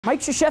Mike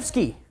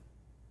Krzyzewski,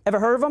 ever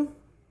heard of him?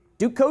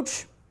 Duke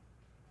coach,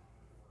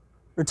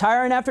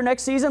 retiring after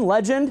next season,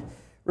 legend,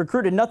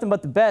 recruited nothing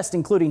but the best,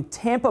 including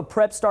Tampa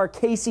Prep star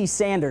Casey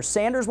Sanders.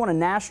 Sanders won a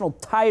national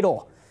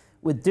title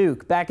with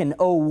Duke back in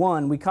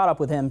 '01. We caught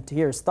up with him to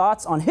hear his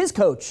thoughts on his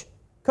coach,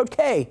 Coach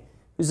K,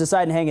 who's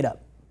deciding to hang it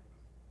up.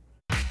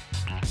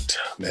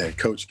 Man,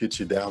 Coach gets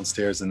you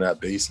downstairs in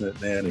that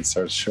basement, man, and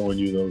starts showing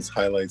you those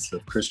highlights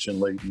of Christian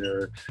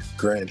Laettner,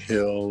 Grant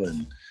Hill,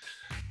 and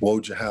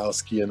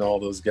Wojciechowski and all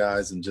those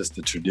guys, and just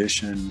the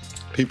tradition.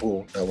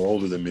 People that were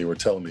older than me were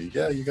telling me,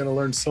 yeah, you're going to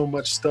learn so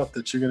much stuff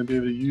that you're going to be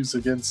able to use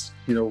against,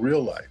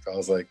 real life. I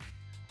was like,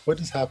 what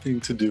does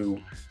having to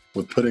do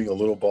with putting a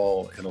little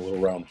ball in a little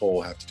round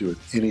hole have to do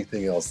with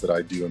anything else that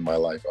I do in my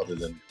life other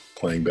than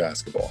playing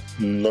basketball?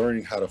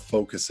 Learning how to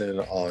focus in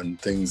on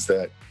things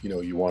that,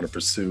 you want to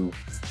pursue,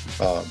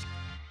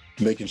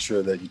 making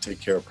sure that you take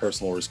care of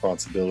personal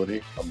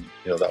responsibility.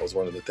 That was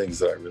one of the things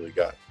that I really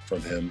got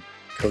from him.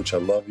 Coach, I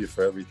love you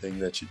for everything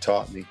that you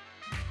taught me.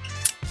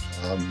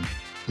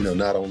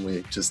 Not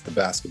only just the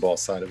basketball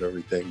side of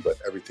everything, but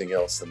everything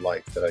else in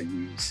life that I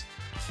use,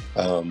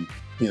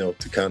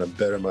 to kind of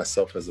better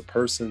myself as a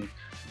person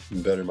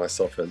and better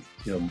myself as,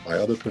 my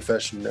other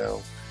profession now.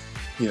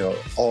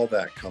 All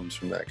that comes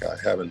from that guy,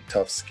 having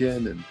tough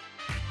skin and,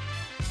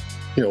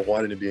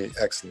 wanting to be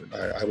excellent.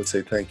 I would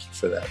say thank you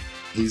for that.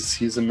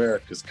 He's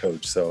America's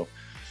coach. So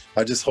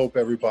I just hope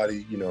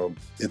everybody,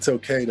 it's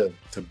okay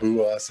to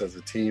boo us as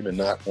a team and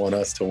not want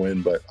us to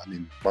win. But I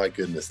mean, my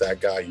goodness,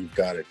 that guy, you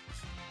got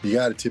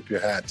to tip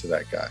your hat to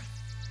that guy.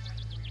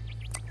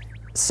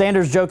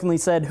 Sanders jokingly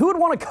said, who would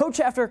want to coach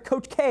after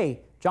Coach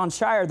K? John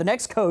Shire, the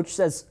next coach,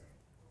 says,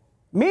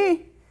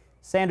 me.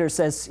 Sanders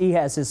says he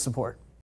has his support.